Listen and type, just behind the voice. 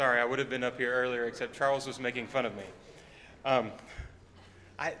I would have been up here earlier, except Charles was making fun of me. Um,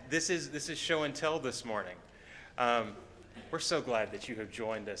 this is show and tell this morning. We're so glad that you have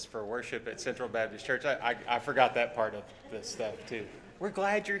joined us for worship at Central Baptist Church. I forgot that part of this stuff too. We're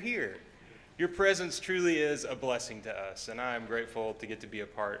glad you're here. Your presence truly is a blessing to us, and I am grateful to get to be a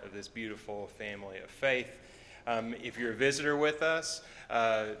part of this beautiful family of faith. If you're a visitor with us,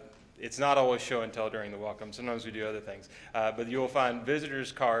 it's not always show and tell during the welcome. Sometimes we do other things. But you'll find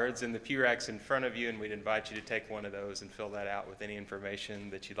visitors' cards in the pew racks in front of you, and we'd invite you to take one of those and fill that out with any information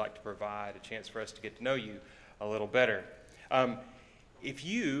that you'd like to provide, a chance for us to get to know you a little better. If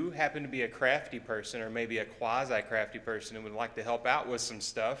you happen to be a crafty person or maybe a quasi-crafty person and would like to help out with some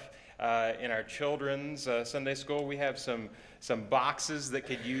stuff, in our children's Sunday school, we have some boxes that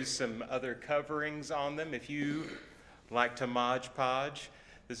could use some other coverings on them. If you like to Mod Podge,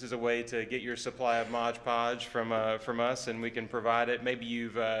 this is a way to get your supply of Mod Podge from us, and we can provide it. Maybe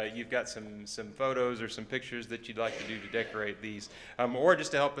you've got some photos or some pictures that you'd like to do to decorate these, or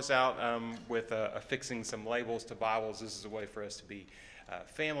just to help us out with affixing some labels to Bibles. This is a way for us to be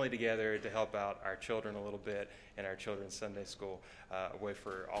family together, to help out our children a little bit in our children's Sunday school, a way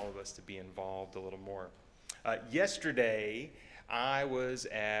for all of us to be involved a little more. Yesterday, I was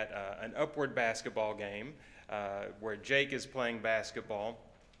at an Upward basketball game where Jake is playing basketball,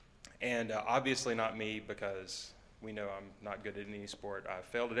 and obviously not me, because we know I'm not good at any sport. I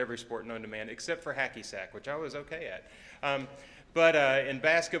failed at every sport known to man except for hacky sack, which I was okay at. But in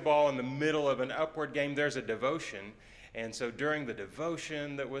basketball, in the middle of an Upward game, there's a devotion. And so during the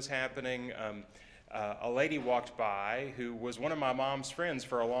devotion that was happening, a lady walked by who was one of my mom's friends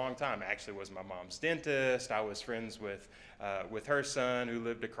for a long time. Actually was my mom's dentist. I was friends with her son, who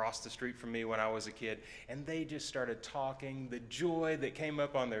lived across the street from me when I was a kid. And they just started talking. The joy that came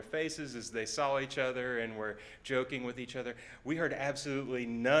up on their faces as they saw each other and were joking with each other. We heard absolutely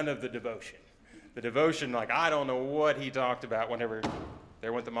none of the devotion. The devotion, I don't know what he talked about whenever...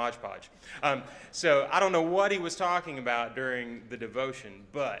 There went the Mod Podge. So I don't know what he was talking about during the devotion,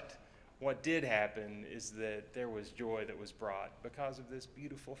 but what did happen is that there was joy that was brought because of this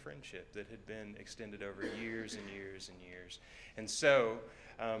beautiful friendship that had been extended over years and years and years. And so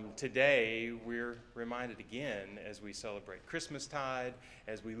today we're reminded again, as we celebrate Christmastide,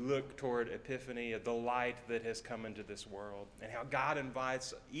 as we look toward Epiphany, of the light that has come into this world and how God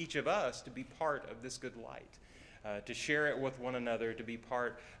invites each of us to be part of this good light. To share it with one another, to be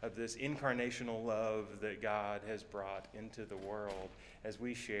part of this incarnational love that God has brought into the world as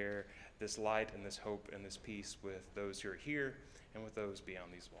we share this light and this hope and this peace with those who are here and with those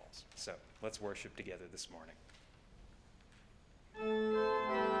beyond these walls. So let's worship together this morning.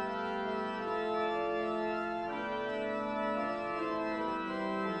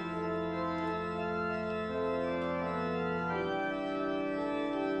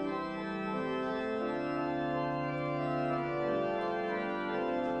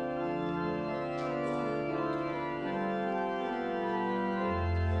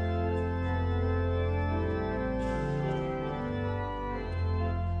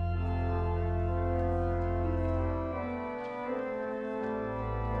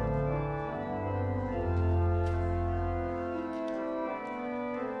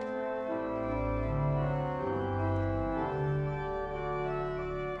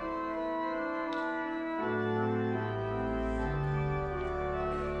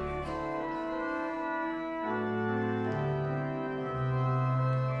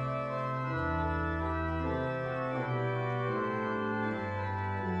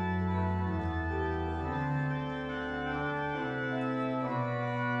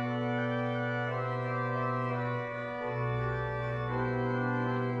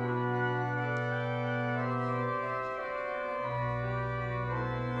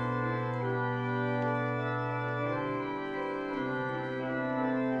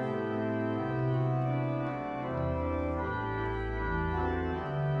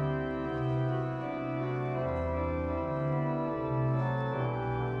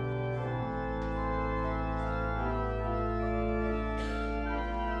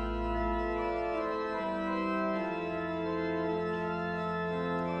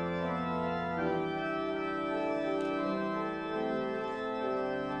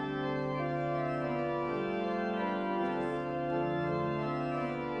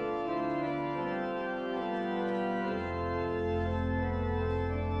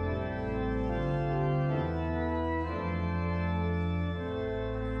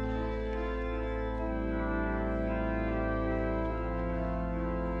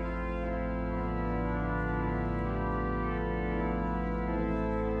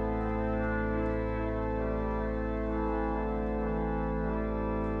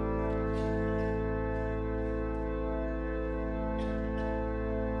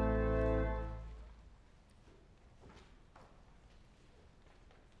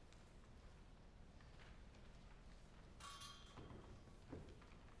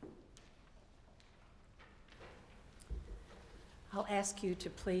 I'll ask you to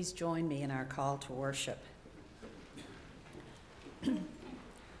please join me in our call to worship.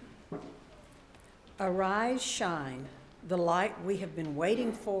 Arise, shine. The light we have been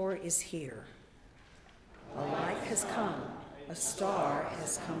waiting for is here. A light has come. A star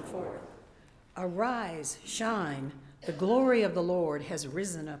has come forth. Arise, shine. The glory of the Lord has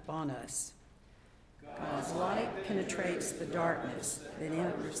risen upon us. God's light penetrates the darkness that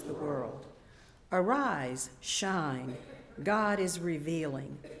enters the world. Arise, shine. God is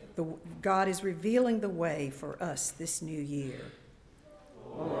revealing the way for us this new year.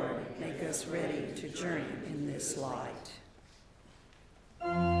 Lord, make us ready to journey in this light.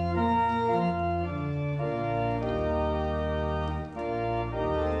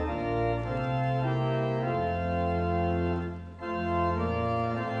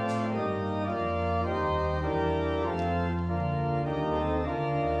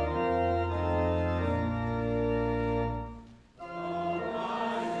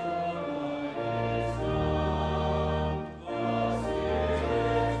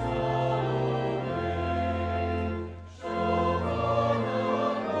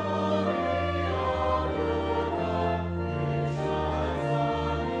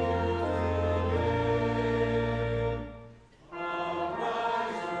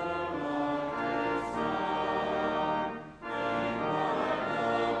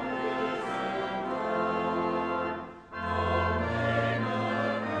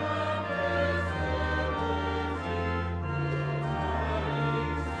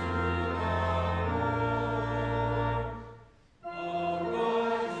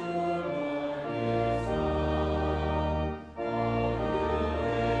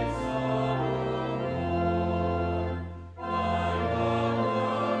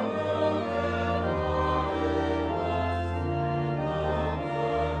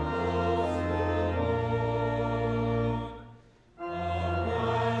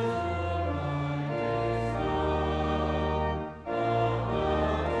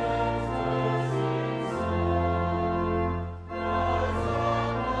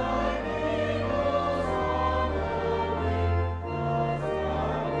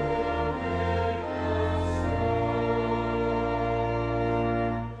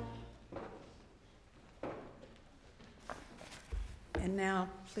 And now,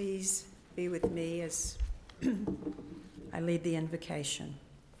 please be with me as I lead the invocation.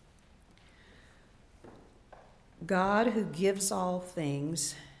 God, who gives all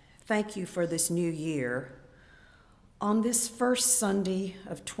things, thank you for this new year. On this first Sunday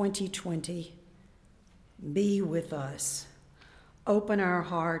of 2020, be with us. Open our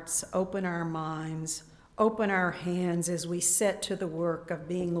hearts, open our minds, open our hands as we set to the work of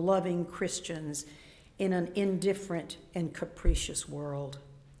being loving Christians in an indifferent and capricious world.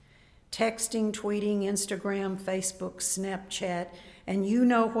 Texting, tweeting, Instagram, Facebook, Snapchat, and you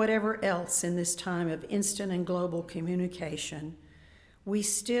know whatever else in this time of instant and global communication, we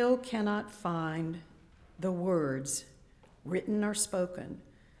still cannot find the words, written or spoken,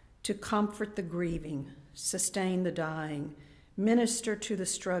 to comfort the grieving, sustain the dying, minister to the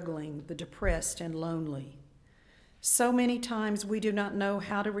struggling, the depressed and lonely. So many times we do not know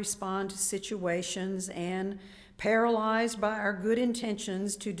how to respond to situations, and paralyzed by our good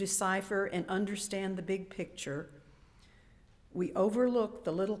intentions to decipher and understand the big picture, we overlook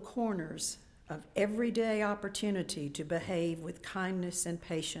the little corners of everyday opportunity to behave with kindness and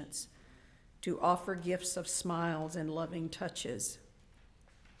patience, to offer gifts of smiles and loving touches.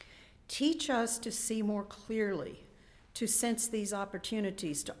 Teach us to see more clearly, to sense these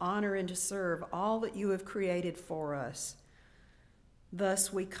opportunities to honor and to serve all that you have created for us.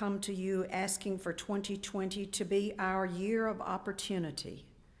 Thus, we come to you asking for 2020 to be our year of opportunity,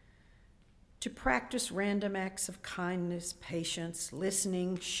 to practice random acts of kindness, patience,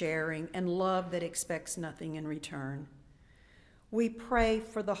 listening, sharing, and love that expects nothing in return. We pray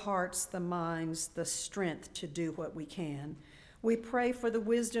for the hearts, the minds, the strength to do what we can. We pray for the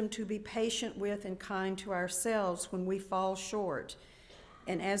wisdom to be patient with and kind to ourselves when we fall short,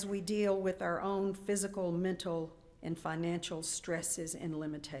 and as we deal with our own physical, mental, and financial stresses and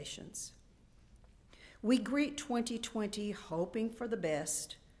limitations. We greet 2020 hoping for the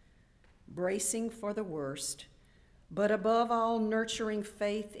best, bracing for the worst, but above all, nurturing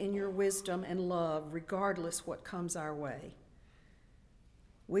faith in your wisdom and love regardless what comes our way.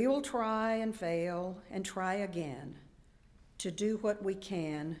 We will try and fail and try again, to do what we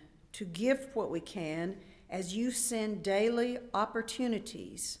can, to give what we can, as you send daily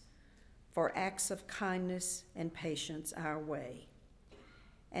opportunities for acts of kindness and patience our way.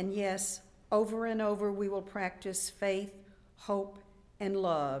 And yes, over and over we will practice faith, hope, and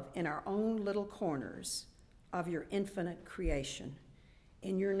love in our own little corners, of your infinite creation.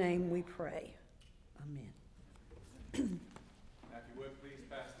 In your name we pray. Amen. Now, if you would, please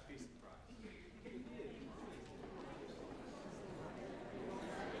pass the peace of Christ.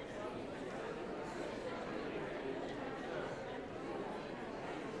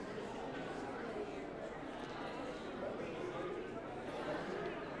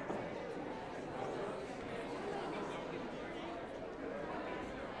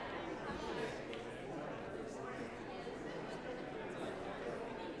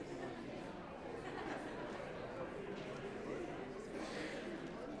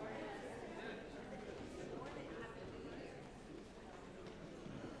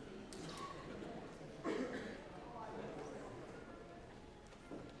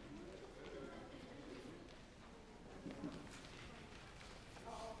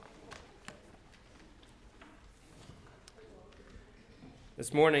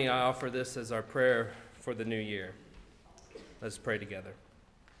 This morning, I offer this as our prayer for the new year. Let's pray together.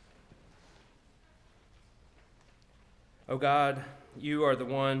 O God, you are the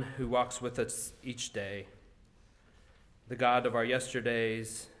one who walks with us each day, the God of our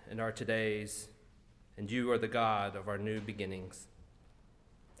yesterdays and our todays, and you are the God of our new beginnings.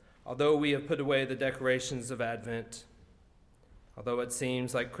 Although we have put away the decorations of Advent, although it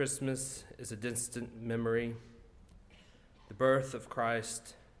seems like Christmas is a distant memory, the birth of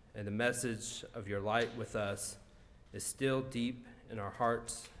Christ and the message of your light with us is still deep in our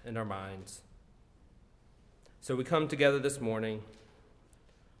hearts and our minds. So we come together this morning,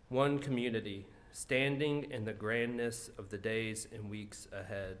 one community, standing in the grandness of the days and weeks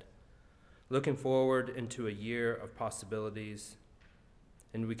ahead, looking forward into a year of possibilities,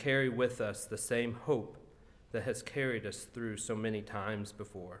 and we carry with us the same hope that has carried us through so many times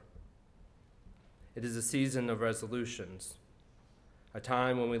before. It is a season of resolutions, a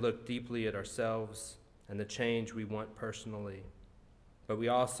time when we look deeply at ourselves and the change we want personally, but we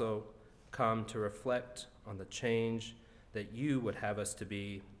also come to reflect on the change that you would have us to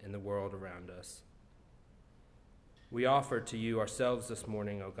be in the world around us. We offer to you ourselves this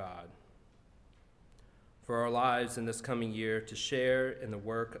morning, O God, for our lives in this coming year to share in the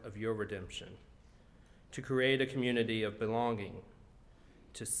work of your redemption, to create a community of belonging,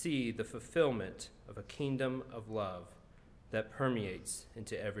 to see the fulfillment of a kingdom of love that permeates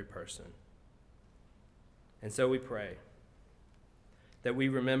into every person. And so we pray that we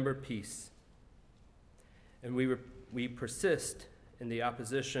remember peace, and we persist in the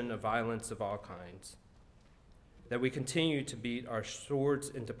opposition of violence of all kinds, that we continue to beat our swords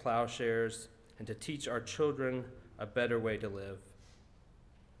into plowshares and to teach our children a better way to live.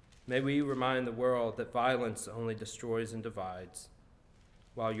 May we remind the world that violence only destroys and divides,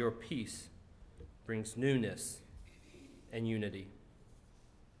 while your peace brings newness and unity.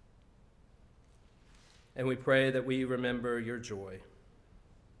 And we pray that we remember your joy,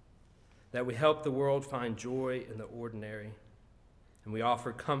 that we help the world find joy in the ordinary, and we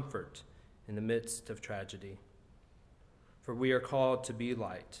offer comfort in the midst of tragedy. For we are called to be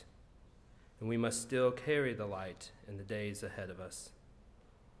light, and we must still carry the light in the days ahead of us.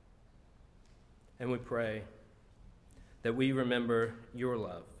 And we pray that we remember your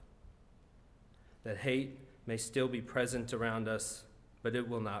love, that hate may still be present around us, but it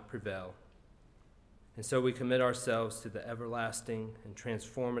will not prevail. And so we commit ourselves to the everlasting and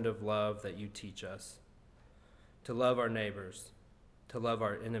transformative love that you teach us, to love our neighbors, to love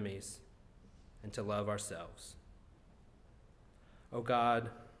our enemies, and to love ourselves. O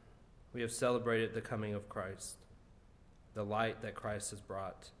God, we have celebrated the coming of Christ, the light that Christ has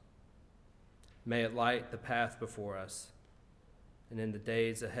brought. May it light the path before us, and in the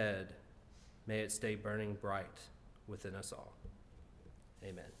days ahead, may it stay burning bright within us all.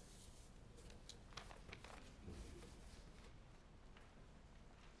 Amen.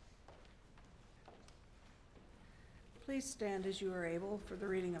 Please stand as you are able for the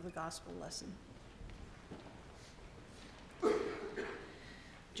reading of the gospel lesson.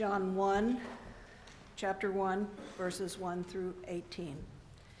 John 1, chapter 1, verses 1 through 18.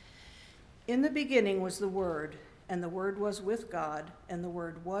 In the beginning was the Word, and the Word was with God, and the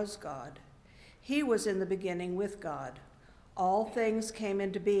Word was God. He was in the beginning with God. All things came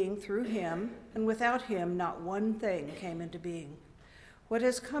into being through him, and without him not one thing came into being. What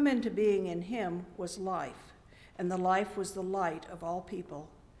has come into being in him was life, and the life was the light of all people.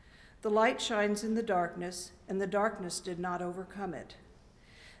 The light shines in the darkness, and the darkness did not overcome it.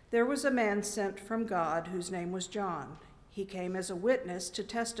 There was a man sent from God whose name was John. He came as a witness to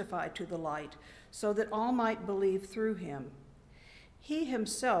testify to the light, so that all might believe through him. He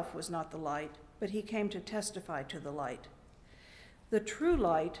himself was not the light, but he came to testify to the light. The true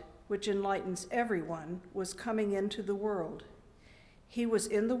light, which enlightens everyone, was coming into the world. He was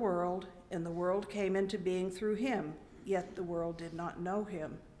in the world, and the world came into being through him, yet the world did not know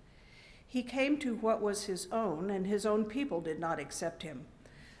him. He came to what was his own, and his own people did not accept him.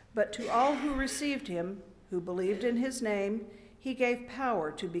 But to all who received him, who believed in his name, he gave power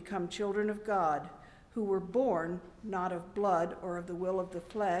to become children of God, who were born not of blood or of the will of the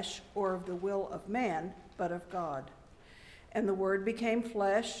flesh or of the will of man, but of God. And the Word became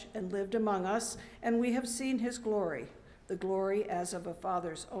flesh and lived among us, and we have seen his glory, the glory as of a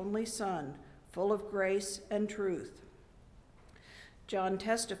Father's only Son, full of grace and truth. John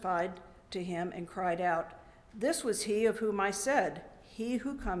testified to him and cried out, "This was he of whom I said, 'He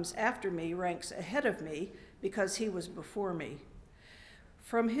who comes after me ranks ahead of me, because he was before me.'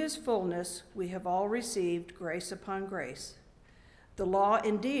 From his fullness we have all received grace upon grace. The law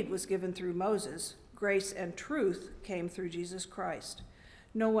indeed was given through Moses. Grace and truth came through Jesus Christ.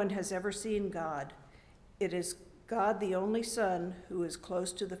 No one has ever seen God. It is God, the only Son, who is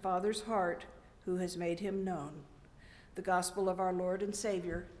close to the Father's heart, who has made him known." The gospel of our Lord and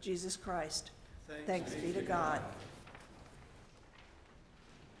Savior, Jesus Christ. Thanks be to God.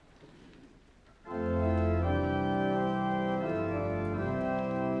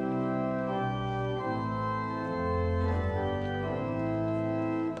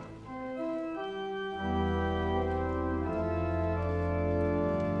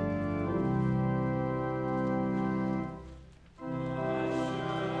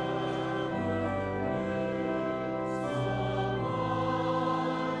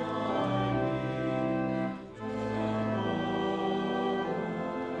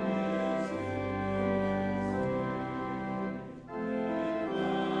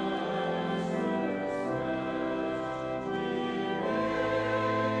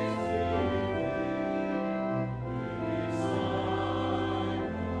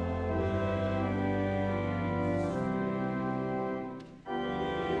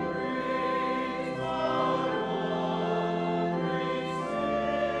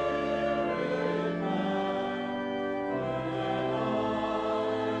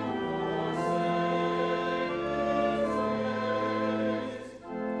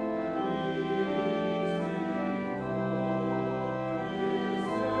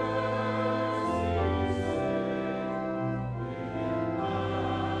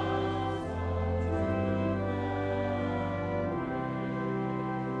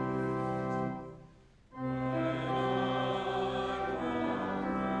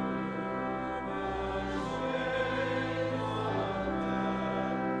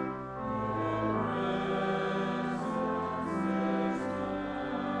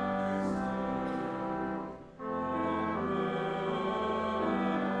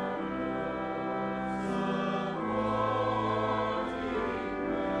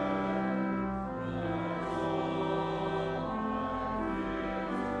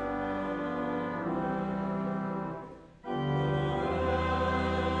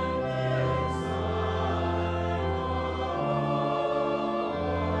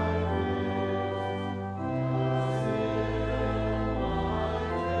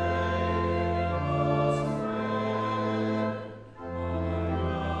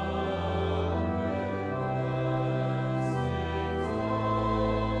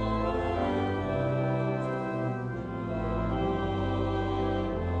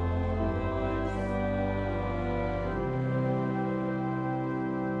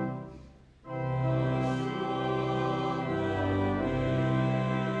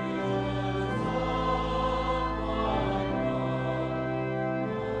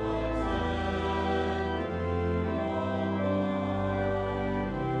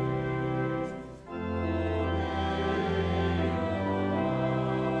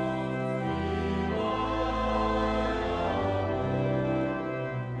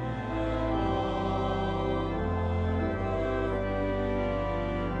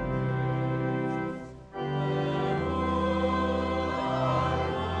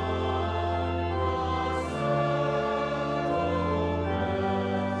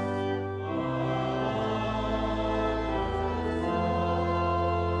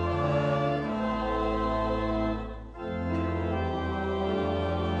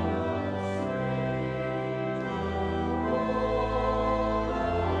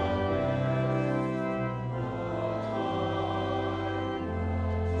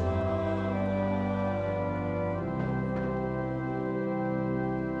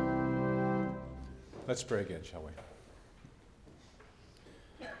 Let's pray again, shall we?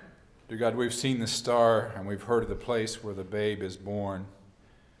 Dear God, we've seen the star and we've heard of the place where the babe is born.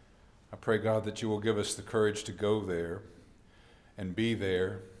 I pray, God, that you will give us the courage to go there and be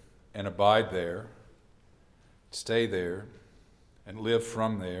there and abide there, stay there, and live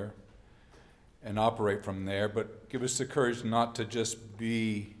from there, and operate from there, but give us the courage not to just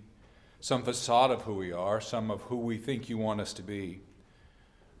be some facade of who we are, some of who we think you want us to be,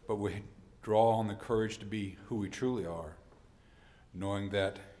 but we draw on the courage to be who we truly are, knowing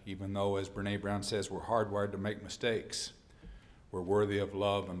that even though, as Brene Brown says, we're hardwired to make mistakes, we're worthy of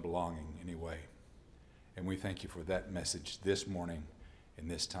love and belonging anyway. And we thank you for that message this morning, in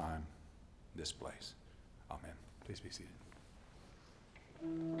this time, this place. Amen. Please be seated.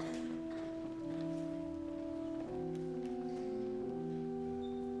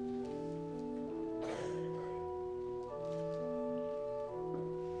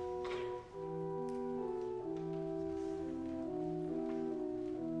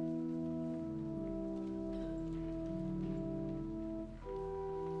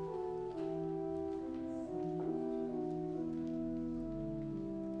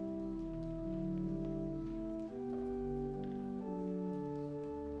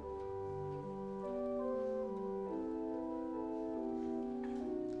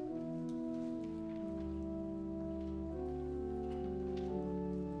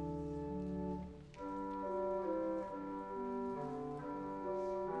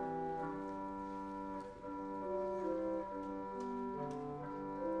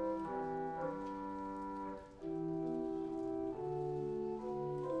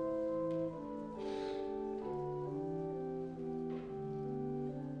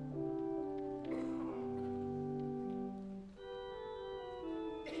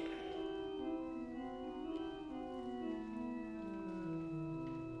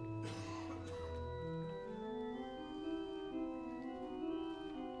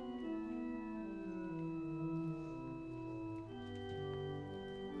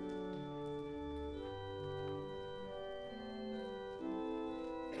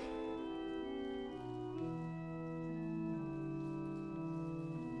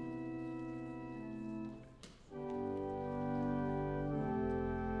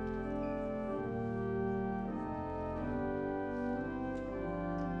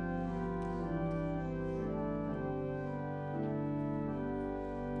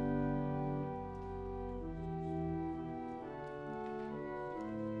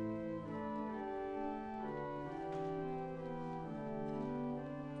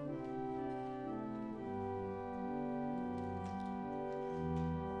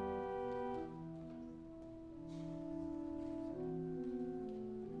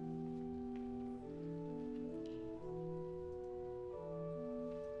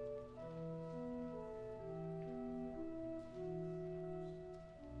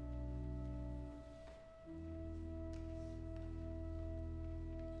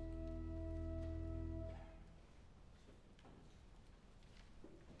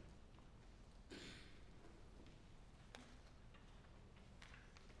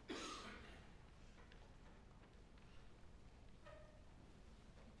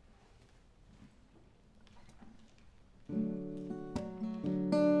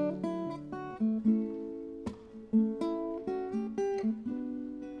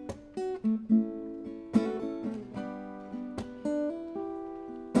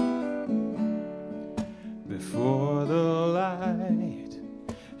 Before the light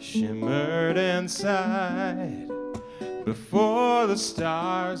shimmered and sighed, before the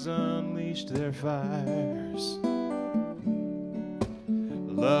stars unleashed their fires,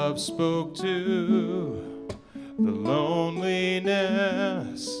 love spoke to the loneliness,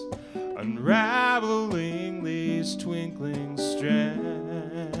 unraveling these twinkling strands.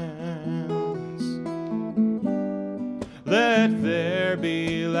 Let there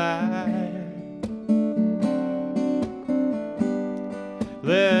be light.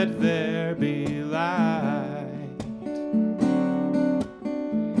 Let there be light.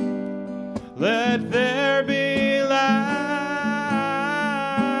 Let there be light.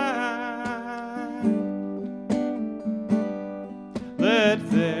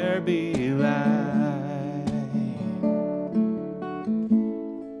 Let there be light.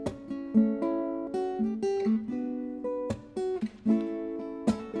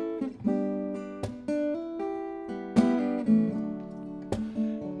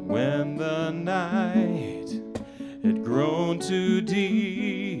 When the night had grown too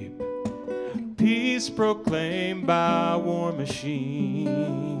deep, peace proclaimed by war machines,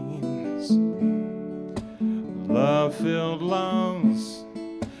 love filled lungs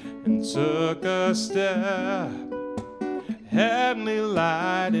and took a step, heavenly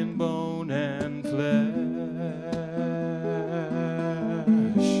light in bone and flesh.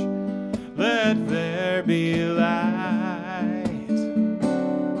 Let there be light.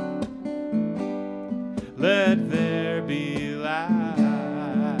 let there be light.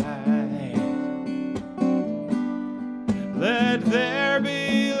 Let there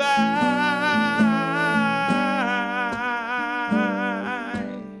be light.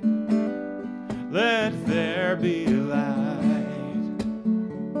 Let there be light.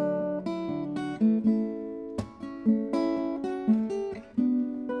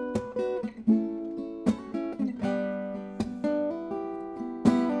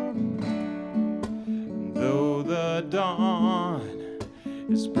 Though the dawn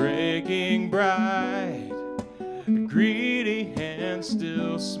is breaking bright, a greedy hand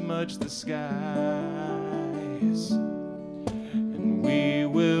still smudge the skies, and we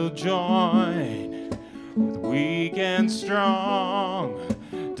will join with weak and strong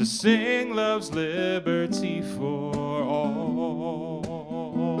to sing love's liberty for all.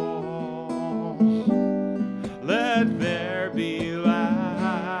 Let there be light.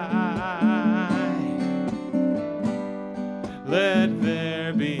 Let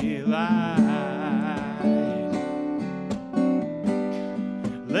there be light.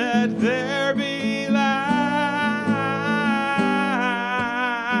 Let there be light.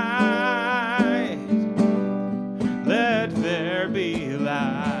 Let there be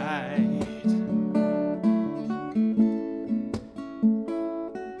light.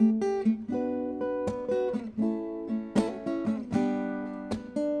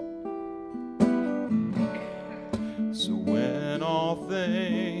 So when all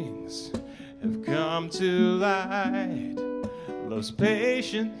things have come to light, love's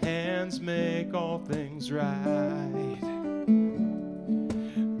patient hands make all things right.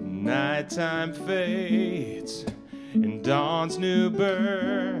 Nighttime fades and dawn's new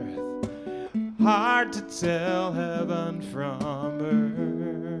birth. Hard to tell heaven from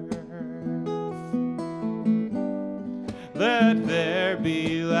earth. Let there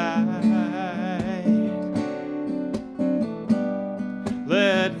be light.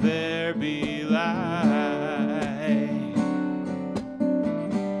 Let there be light.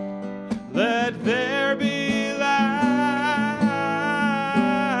 Let there be light.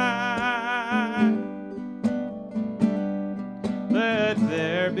 Let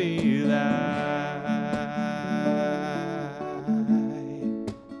there be light.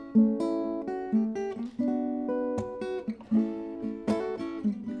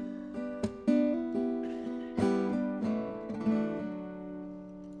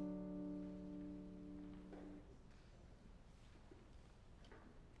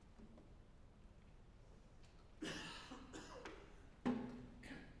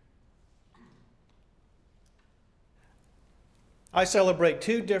 I celebrate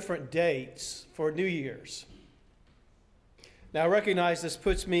 2 different dates for New Year's. Now, I recognize this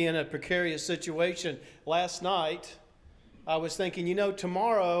puts me in a precarious situation. Last night, I was thinking,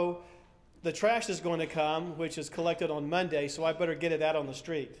 tomorrow the trash is going to come, which is collected on Monday, so I better get it out on the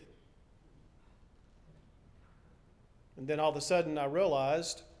street. And then all of a sudden I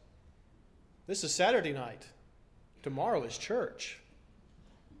realized, this is Saturday night. Tomorrow is church.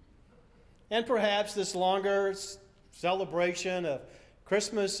 And perhaps this longer celebration of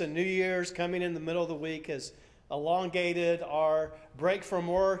Christmas and New Year's coming in the middle of the week has elongated our break from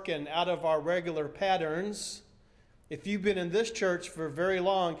work and out of our regular patterns. If you've been in this church for very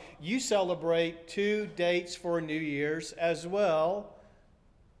long, you celebrate 2 dates for New Year's as well,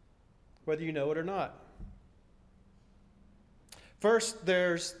 whether you know it or not. First,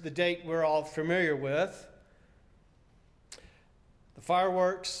 there's the date we're all familiar with. The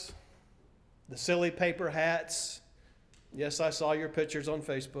fireworks, the silly paper hats. Yes, I saw your pictures on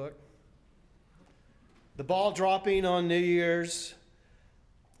Facebook. The ball dropping on New Year's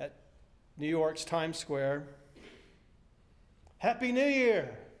at New York's Times Square. Happy New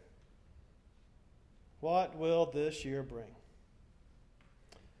Year! What will this year bring?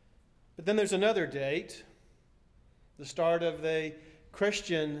 But then there's another date, the start of the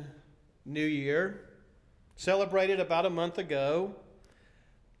Christian New Year, celebrated about a month ago.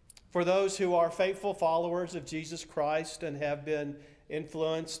 For those who are faithful followers of Jesus Christ and have been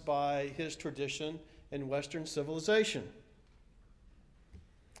influenced by his tradition in Western civilization.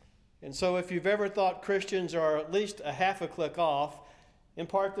 And so if you've ever thought Christians are at least a half a click off, in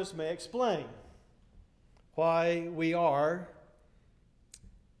part this may explain why we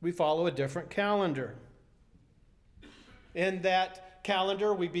follow a different calendar. In that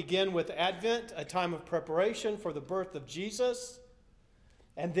calendar, we begin with Advent, a time of preparation for the birth of Jesus.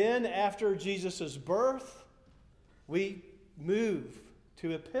 And then after Jesus' birth, we move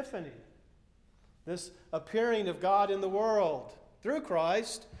to Epiphany, this appearing of God in the world through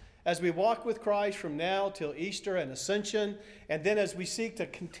Christ. as we walk with Christ from now till Easter and Ascension, and then as we seek to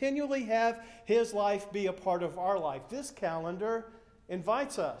continually have his life be a part of our life. This calendar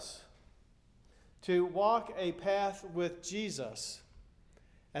invites us to walk a path with Jesus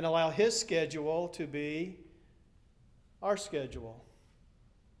and allow his schedule to be our schedule.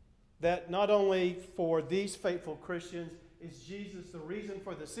 That not only for these faithful Christians is Jesus the reason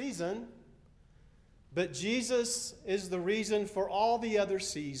for the season, but Jesus is the reason for all the other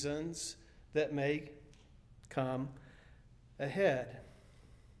seasons that may come ahead.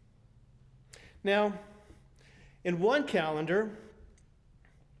 Now, in one calendar,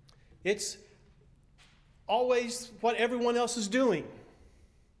 it's always what everyone else is doing,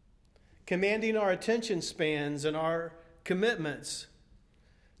 commanding our attention spans and our commitments.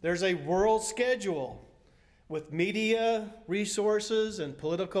 There's a world schedule with media resources and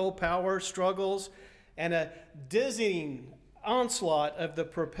political power struggles and a dizzying onslaught of the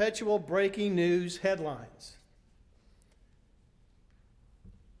perpetual breaking news headlines.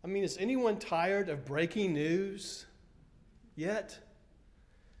 I mean, is anyone tired of breaking news yet?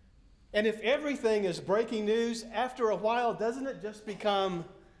 And if everything is breaking news, after a while, doesn't it just become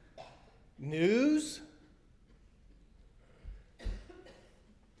news?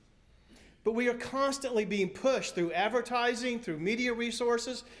 But we are constantly being pushed through advertising, through media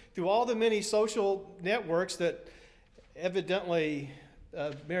resources, through all the many social networks that evidently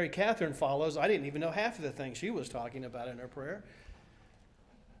Mary Catherine follows. I didn't even know half of the things she was talking about in her prayer.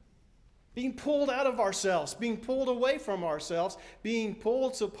 Being pulled out of ourselves, being pulled away from ourselves, being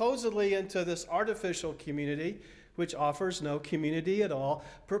pulled supposedly into this artificial community, which offers no community at all,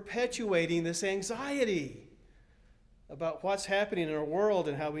 perpetuating this anxiety about what's happening in our world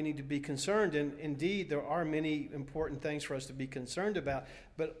and how we need to be concerned. And indeed, there are many important things for us to be concerned about.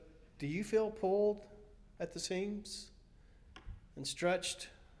 But do you feel pulled at the seams and stretched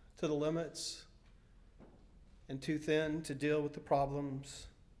to the limits and too thin to deal with the problems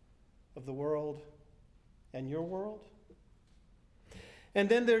of the world and your world? And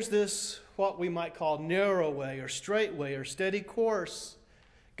then there's this, what we might call narrow way or straight way or steady course,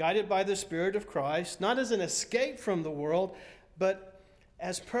 guided by the Spirit of Christ, not as an escape from the world, but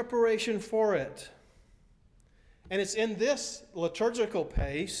as preparation for it. And it's in this liturgical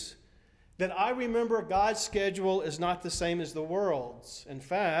pace that I remember God's schedule is not the same as the world's. In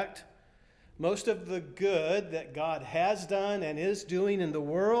fact, most of the good that God has done and is doing in the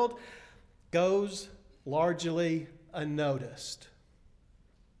world goes largely unnoticed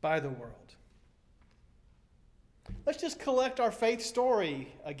by the world. Let's just collect our faith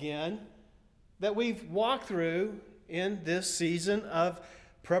story again that we've walked through in this season of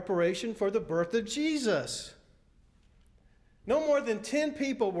preparation for the birth of Jesus. No more than 10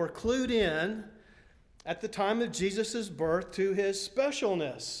 people were clued in at the time of Jesus' birth to his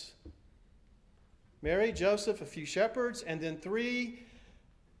specialness. Mary, Joseph, a few shepherds, and then 3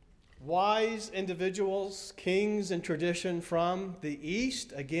 wise individuals, kings in tradition from the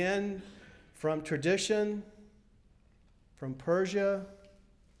East, again from tradition, from Persia.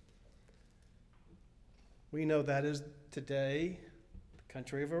 We know that is today the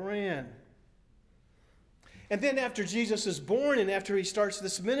country of Iran. And then after Jesus is born and after he starts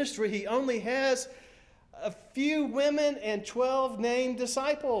this ministry, he only has a few women and 12 named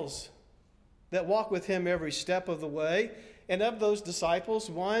disciples that walk with him every step of the way. And of those disciples,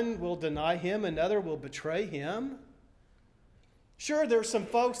 one will deny him, another will betray him. Sure, there's some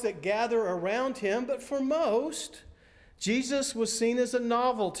folks that gather around him, but for most, Jesus was seen as a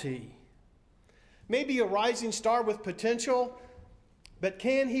novelty. Maybe a rising star with potential, but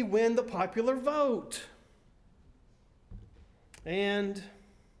can he win the popular vote? And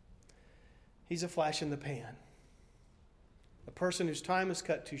he's a flash in the pan. A person whose time is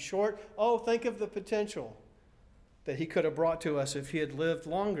cut too short. Oh, think of the potential that he could have brought to us if he had lived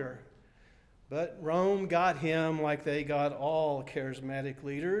longer. But Rome got him like they got all charismatic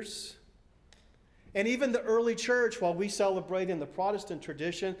leaders. And even the early church, while we celebrate in the Protestant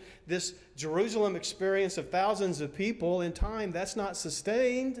tradition this Jerusalem experience of thousands of people, in time that's not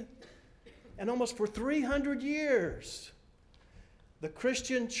sustained. And almost for 300 years, the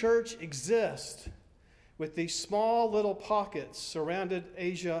Christian church exists with these small little pockets surrounded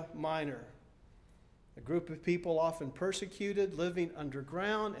Asia Minor. A group of people often persecuted, living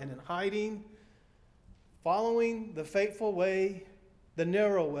underground and in hiding, following the faithful way, the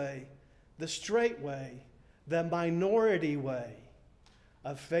narrow way, the straight way, the minority way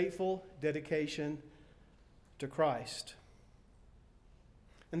of faithful dedication to Christ.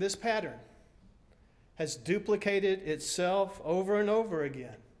 And this pattern has duplicated itself over and over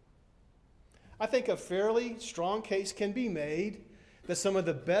again. I think a fairly strong case can be made that some of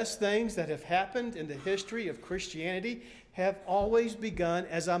the best things that have happened in the history of Christianity have always begun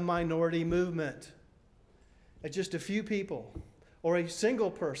as a minority movement. As just a few people or a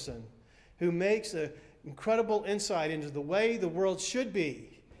single person who makes an incredible insight into the way the world should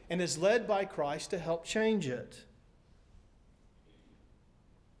be and is led by Christ to help change it.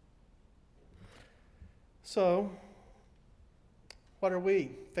 So, what are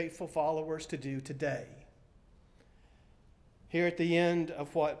we, faithful followers, to do today? Here at the end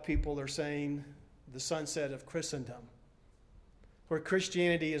of what people are saying, the sunset of Christendom, where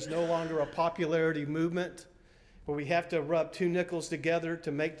Christianity is no longer a popularity movement, where we have to rub 2 nickels together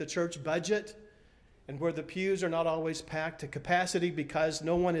to make the church budget, and where the pews are not always packed to capacity because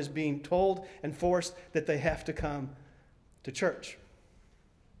no one is being told and forced that they have to come to church.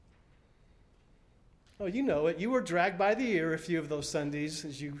 Oh, you know it. You were dragged by the ear a few of those Sundays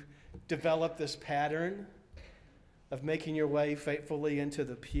as you developed this pattern of making your way faithfully into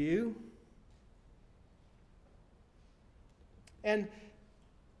the pew. And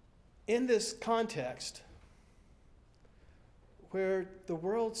in this context, where the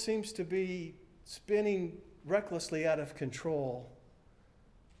world seems to be spinning recklessly out of control,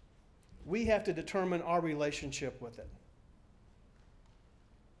 we have to determine our relationship with it.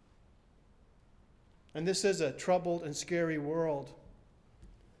 And this is a troubled and scary world.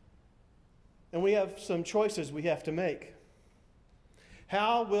 And we have some choices we have to make.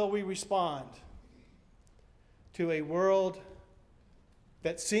 How will we respond to a world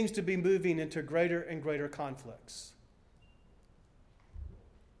that seems to be moving into greater and greater conflicts?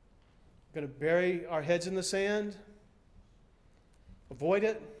 We're going to bury our heads in the sand, avoid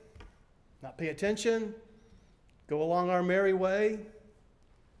it, not pay attention, go along our merry way.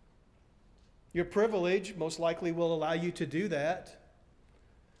 Your privilege most likely will allow you to do that.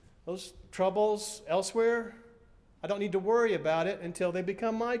 Those troubles elsewhere, I don't need to worry about it until they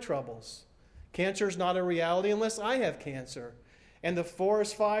become my troubles. Cancer is not a reality unless I have cancer. And the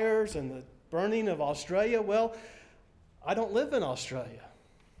forest fires and the burning of Australia, well, I don't live in Australia.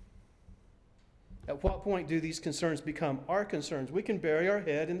 At what point do these concerns become our concerns? We can bury our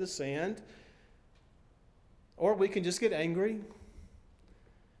head in the sand, or we can just get angry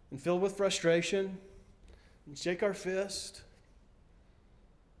and filled with frustration and shake our fist.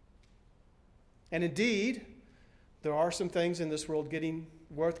 And indeed, there are some things in this world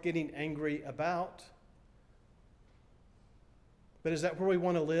worth getting angry about. But is that where we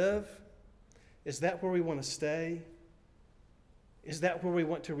want to live? Is that where we want to stay? Is that where we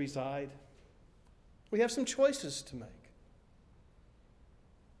want to reside? We have some choices to make.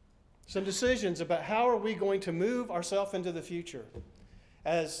 Some decisions about how are we going to move ourselves into the future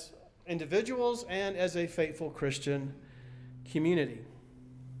as individuals and as a faithful Christian community.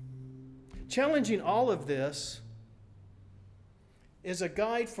 Challenging all of this is a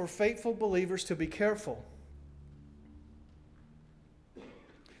guide for faithful believers to be careful,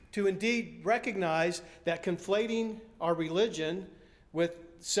 to indeed recognize that conflating our religion with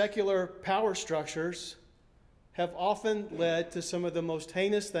secular power structures have often led to some of the most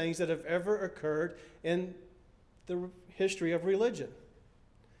heinous things that have ever occurred in the history of religion.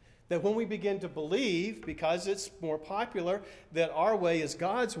 That when we begin to believe, because it's more popular, that our way is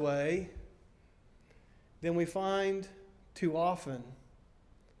God's way, then we find too often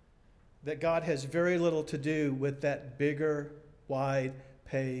that God has very little to do with that bigger, wide,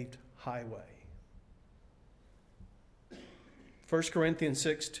 paved highway. 1 Corinthians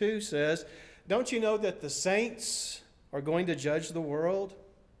 6:2 says, "Don't you know that the saints are going to judge the world?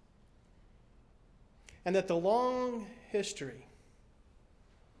 And that the long history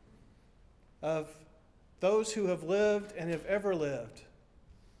of those who have lived and have ever lived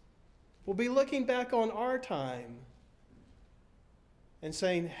will be looking back on our time and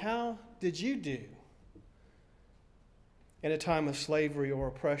saying, how did you do in a time of slavery or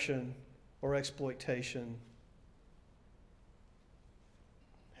oppression or exploitation?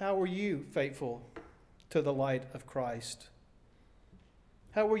 How were you faithful to the light of Christ?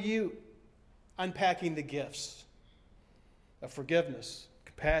 How were you unpacking the gifts of forgiveness,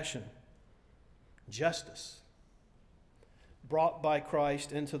 compassion, justice brought by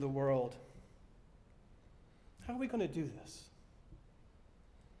Christ into the world? How are we going to do this?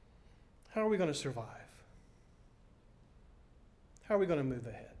 How are we going to survive? How are we going to move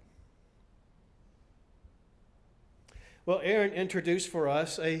ahead? Well, Aaron introduced for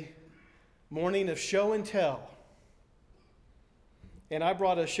us a morning of show and tell. And I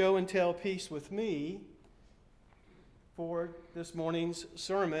brought a show and tell piece with me for this morning's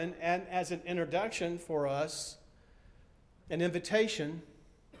sermon, and as an introduction for us, an invitation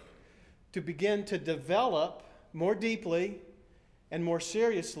to begin to develop more deeply and more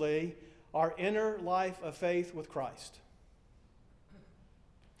seriously, our inner life of faith with Christ.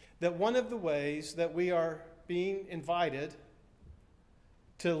 That one of the ways that we are being invited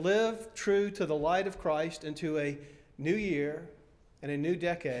to live true to the light of Christ into a new year and a new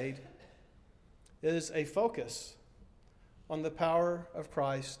decade is a focus on the power of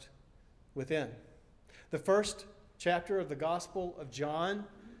Christ within. The first chapter of the Gospel of John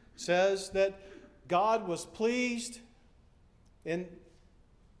says that God was pleased in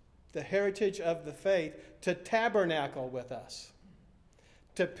the heritage of the faith to tabernacle with us,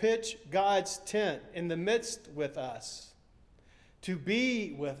 to pitch God's tent in the midst with us, to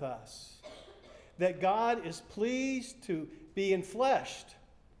be with us. That God is pleased to be enfleshed,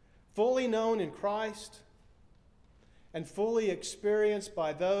 fully known in Christ, and fully experienced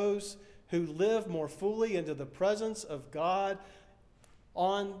by those who live more fully into the presence of God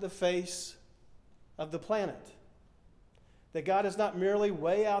on the face of the planet. That God is not merely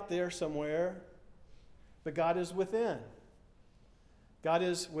way out there somewhere, but God is within. God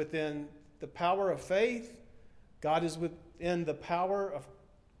is within the power of faith. God is within the power of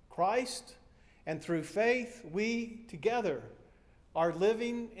Christ. And through faith, we together are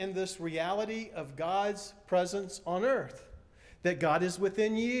living in this reality of God's presence on earth. That God is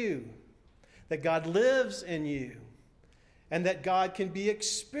within you. That God lives in you. And that God can be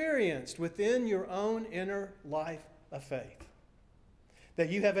experienced within your own inner life of faith. That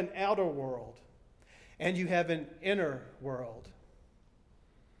you have an outer world and you have an inner world.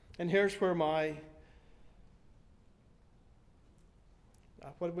 And here's where my,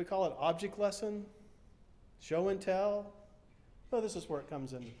 what do we call it, object lesson? Show and tell? Well, this is where it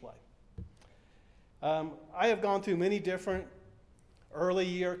comes into play. I have gone through many different early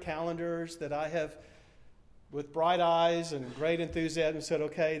year calendars that I have, with bright eyes and great enthusiasm, said,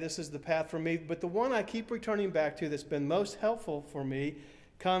 okay, this is the path for me. But the one I keep returning back to that's been most helpful for me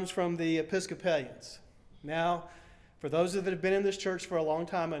comes from the Episcopalians. Now, for those that have been in this church for a long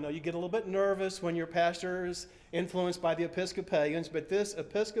time, I know you get a little bit nervous when your pastor is influenced by the Episcopalians, but this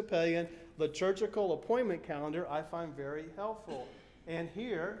Episcopalian liturgical appointment calendar I find very helpful. And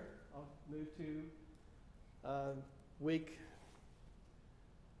here, I'll move to week,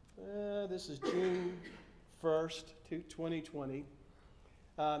 this is June 1st to 2020,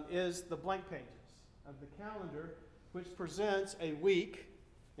 is the blank pages of the calendar, which presents a week.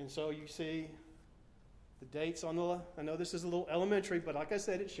 And so you see the dates on the, I know this is a little elementary, but like I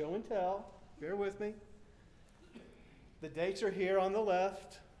said, it's show and tell. Bear with me. The dates are here on the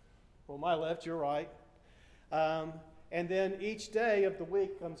left. Well, my left, your right. And then each day of the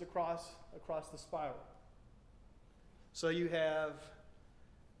week comes across the spiral. So you have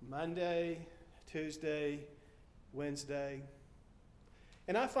Monday, Tuesday, Wednesday.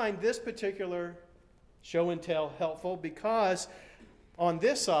 And I find this particular show and tell helpful because on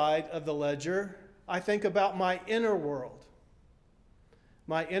this side of the ledger, I think about my inner world,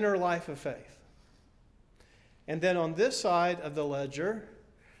 my inner life of faith. And then on this side of the ledger,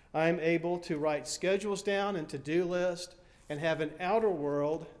 I'm able to write schedules down and to-do lists and have an outer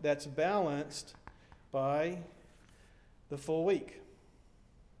world that's balanced by the full week.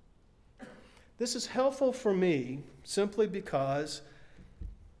 This is helpful for me simply because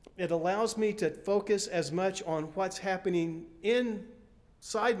it allows me to focus as much on what's happening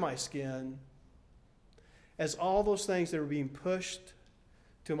inside my skin as all those things that are being pushed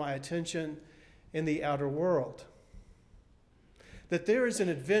to my attention in the outer world. That there is an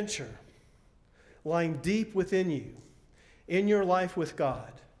adventure lying deep within you, in your life with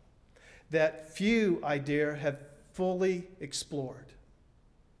God, that few, I dare, have fully explored.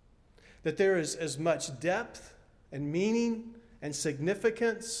 That there is as much depth and meaning and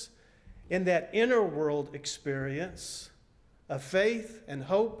significance in that inner world experience of faith and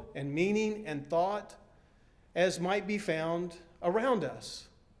hope and meaning and thought as might be found around us.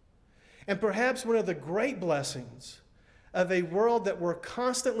 And perhaps one of the great blessings of a world that we're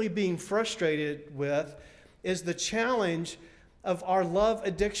constantly being frustrated with is the challenge of our love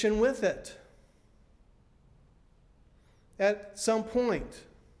addiction with it. At some point,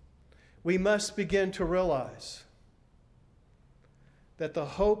 we must begin to realize that the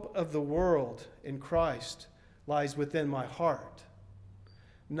hope of the world in Christ lies within my heart,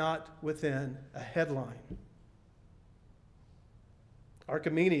 not within a headline.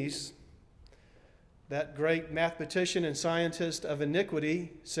 Archimedes, that great mathematician and scientist of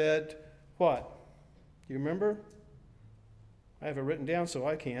iniquity, said what? Do you remember? I have it written down so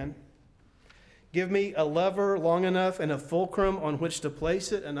I can. Give me a lever long enough and a fulcrum on which to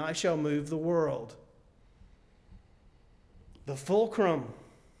place it, and I shall move the world. The fulcrum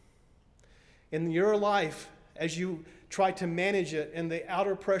in your life as you try to manage it and the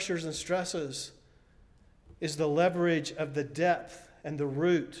outer pressures and stresses is the leverage of the depth and the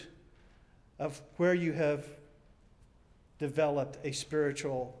root of where you have developed a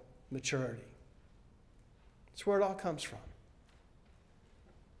spiritual maturity. It's where it all comes from.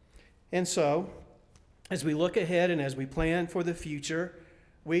 And so, as we look ahead and as we plan for the future,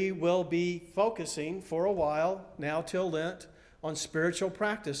 we will be focusing for a while, now till Lent, on spiritual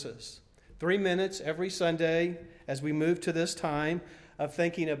practices. 3 minutes every Sunday as we move to this time of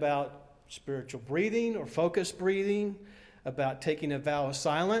thinking about spiritual breathing or focused breathing, about taking a vow of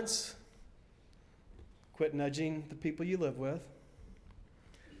silence. Quit nudging the people you live with.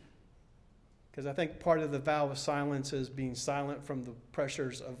 Because I think part of the vow of silence is being silent from the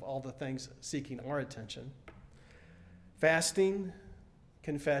pressures of all the things seeking our attention. Fasting,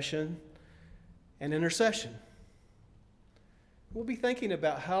 confession, and intercession. We'll be thinking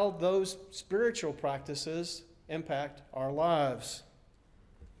about how those spiritual practices impact our lives.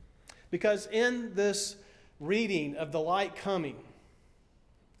 Because in this reading of the light coming,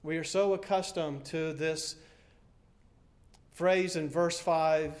 we are so accustomed to this phrase in verse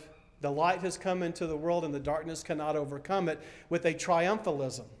 5, the light has come into the world and the darkness cannot overcome it, with a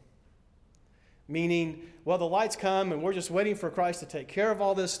triumphalism. Meaning, well, the light's come and we're just waiting for Christ to take care of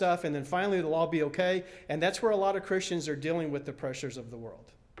all this stuff and then finally it'll all be okay. And that's where a lot of Christians are dealing with the pressures of the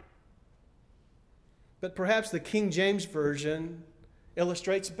world. But perhaps the King James Version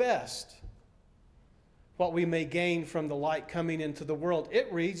illustrates best what we may gain from the light coming into the world.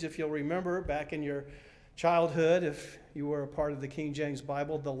 It reads, if you'll remember back in your childhood, if you were a part of the King James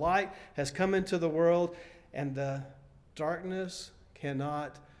Bible, the light has come into the world and the darkness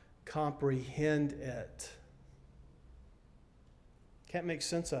cannot comprehend it. Can't make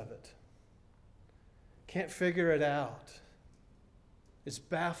sense of it. Can't figure it out. It's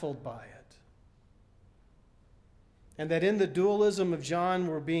baffled by it. And that in the dualism of John,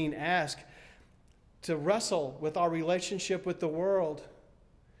 we're being asked to wrestle with our relationship with the world.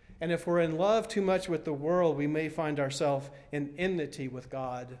 And if we're in love too much with the world, we may find ourselves in enmity with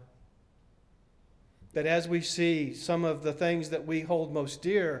God. That as we see some of the things that we hold most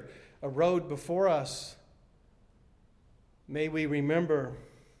dear erode before us, may we remember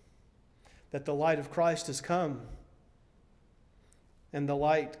that the light of Christ has come, and the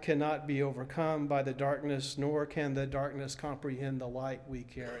light cannot be overcome by the darkness, nor can the darkness comprehend the light we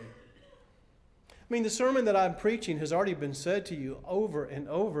carry. I mean, the sermon that I'm preaching has already been said to you over and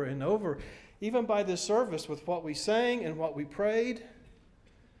over and over, even by this service with what we sang and what we prayed,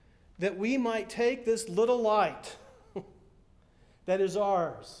 that we might take this little light that is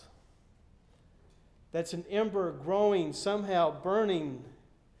ours, that's an ember growing, somehow burning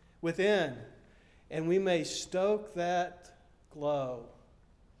within, and we may stoke that glow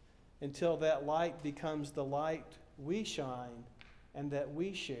until that light becomes the light we shine and that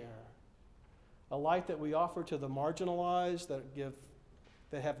we share. A light that we offer to the marginalized,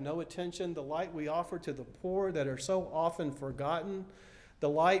 that have no attention, the light we offer to the poor that are so often forgotten, the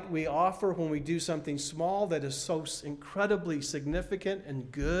light we offer when we do something small that is so incredibly significant and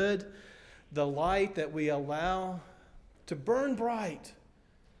good, the light that we allow to burn bright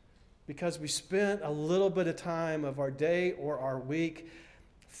because we spent a little bit of time of our day or our week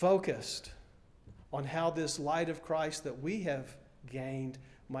focused on how this light of Christ that we have gained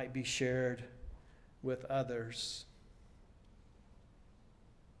might be shared with others.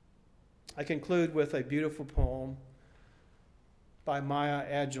 I conclude with a beautiful poem by Maya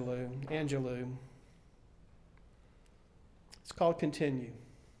Angelou. It's called Continue.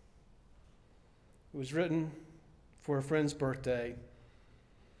 It was written for a friend's birthday.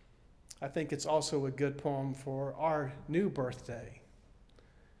 I think it's also a good poem for our new birthday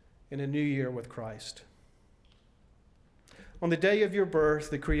in a new year with Christ. On the day of your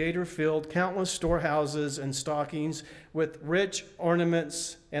birth, the Creator filled countless storehouses and stockings with rich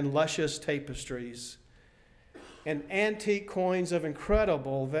ornaments and luscious tapestries, and antique coins of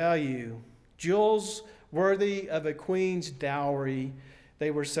incredible value, jewels worthy of a queen's dowry. They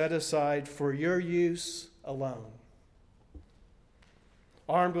were set aside for your use alone.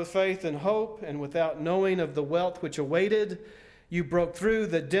 Armed with faith and hope, and without knowing of the wealth which awaited, you broke through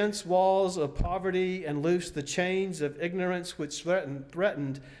the dense walls of poverty and loosed the chains of ignorance which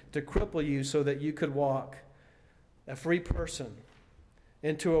threatened to cripple you so that you could walk, a free person,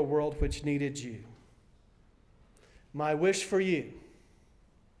 into a world which needed you. My wish for you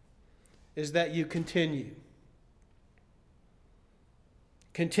is that you continue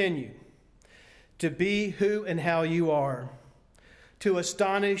to be who and how you are, to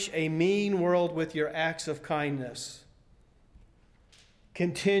astonish a mean world with your acts of kindness.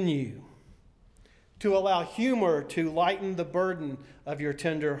 Continue to allow humor to lighten the burden of your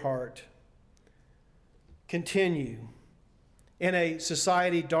tender heart. Continue, in a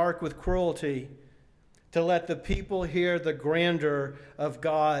society dark with cruelty, to let the people hear the grandeur of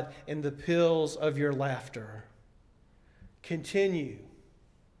God in the peals of your laughter. Continue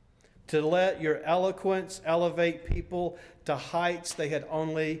to let your eloquence elevate people to heights they had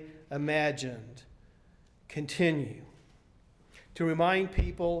only imagined. Continue to remind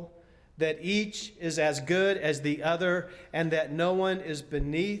people that each is as good as the other and that no one is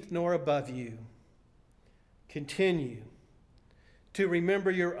beneath nor above you. Continue to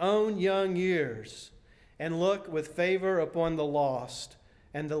remember your own young years and look with favor upon the lost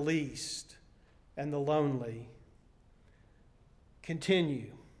and the least and the lonely.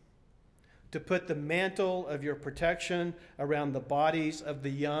 Continue to put the mantle of your protection around the bodies of the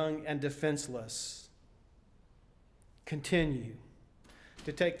young and defenseless. Continue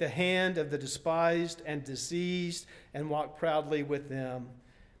to take the hand of the despised and diseased and walk proudly with them.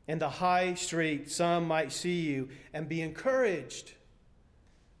 In the high street, some might see you and be encouraged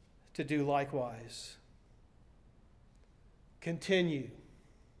to do likewise. Continue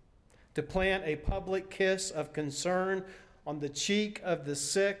to plant a public kiss of concern on the cheek of the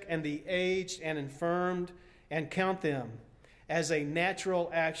sick and the aged and infirmed, and count them as a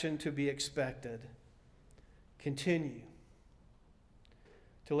natural action to be expected. Continue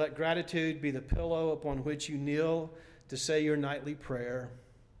to let gratitude be the pillow upon which you kneel to say your nightly prayer,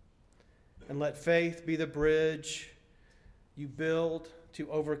 and let faith be the bridge you build to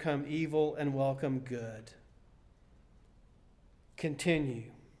overcome evil and welcome good.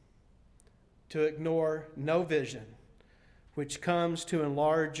 Continue to ignore no vision which comes to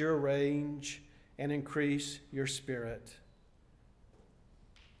enlarge your range and increase your spirit.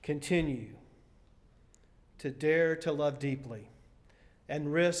 Continue to dare to love deeply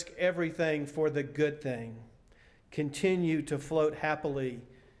and risk everything for the good thing. Continue to float happily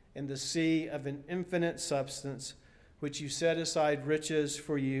in the sea of an infinite substance which you set aside riches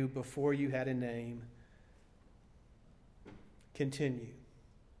for you before you had a name. Continue.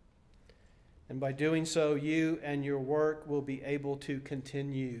 And by doing so, you and your work will be able to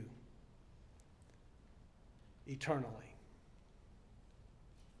continue eternally.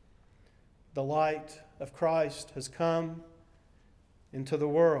 The light of Christ has come into the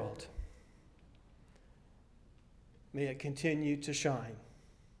world. May it continue to shine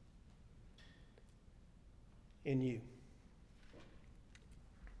in you.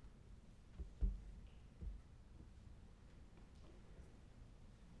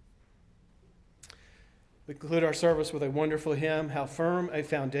 We conclude our service with a wonderful hymn, How Firm a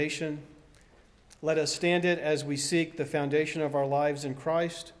Foundation. Let us stand it as we seek the foundation of our lives in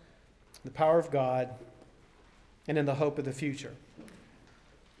Christ, the power of God, and in the hope of the future.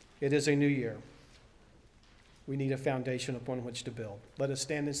 It is a new year. We need a foundation upon which to build. Let us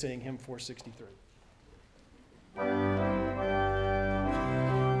stand and sing hymn 463.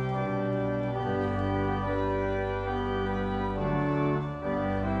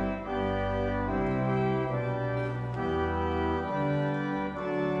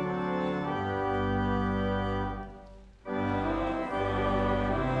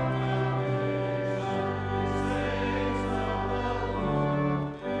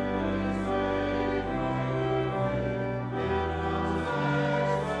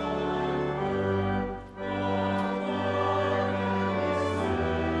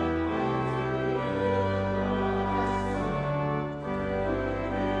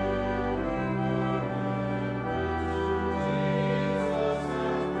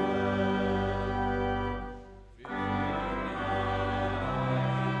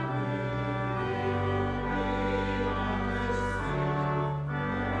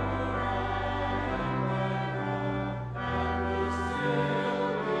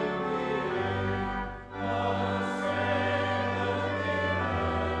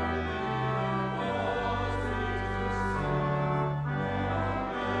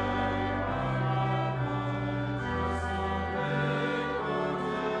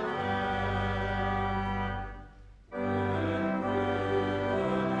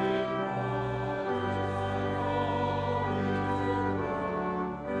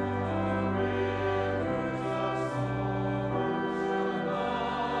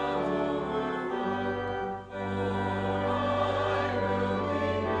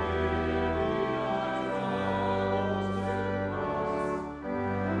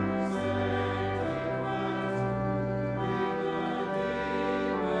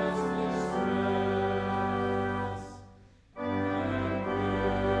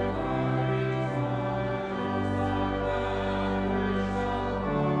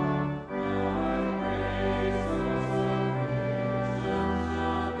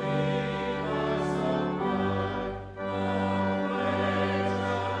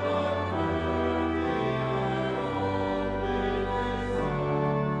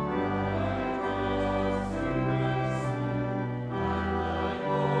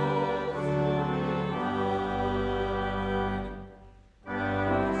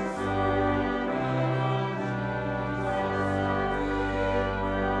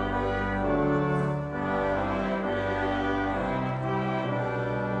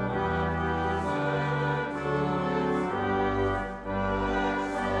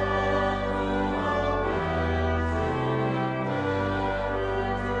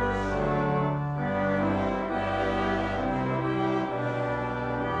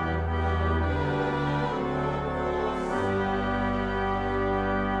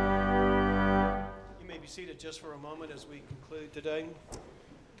 seated just for a moment as we conclude today.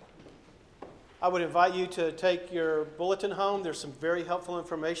 I would invite you to take your bulletin home. There's some very helpful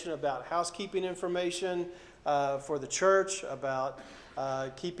information about housekeeping information for the church, about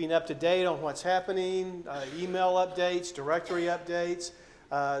keeping up to date on what's happening, email updates, directory updates.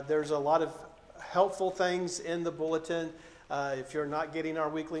 There's a lot of helpful things in the bulletin. If you're not getting our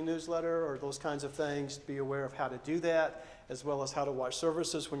weekly newsletter or those kinds of things, be aware of how to do that, as well as how to watch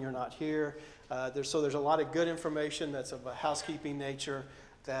services when you're not here. There's a lot of good information that's of a housekeeping nature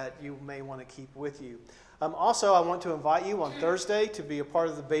that you may want to keep with you. Also, I want to invite you on Thursday to be a part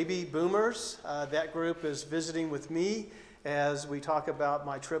of the Baby Boomers. That group is visiting with me as we talk about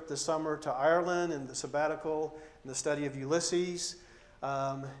my trip this summer to Ireland and the sabbatical and the study of Ulysses.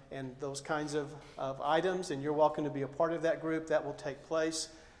 And those kinds of items, and you're welcome to be a part of that group. That will take place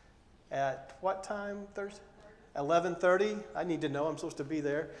at what time Thursday? 11:30. I need to know. I'm supposed to be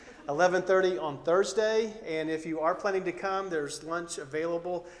there. 11:30 on Thursday. And if you are planning to come, there's lunch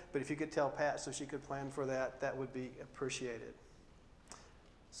available. But if you could tell Pat so she could plan for that, that would be appreciated.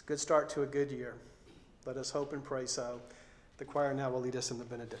 It's a good start to a good year. Let us hope and pray so. The choir now will lead us in the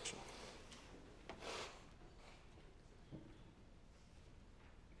benediction.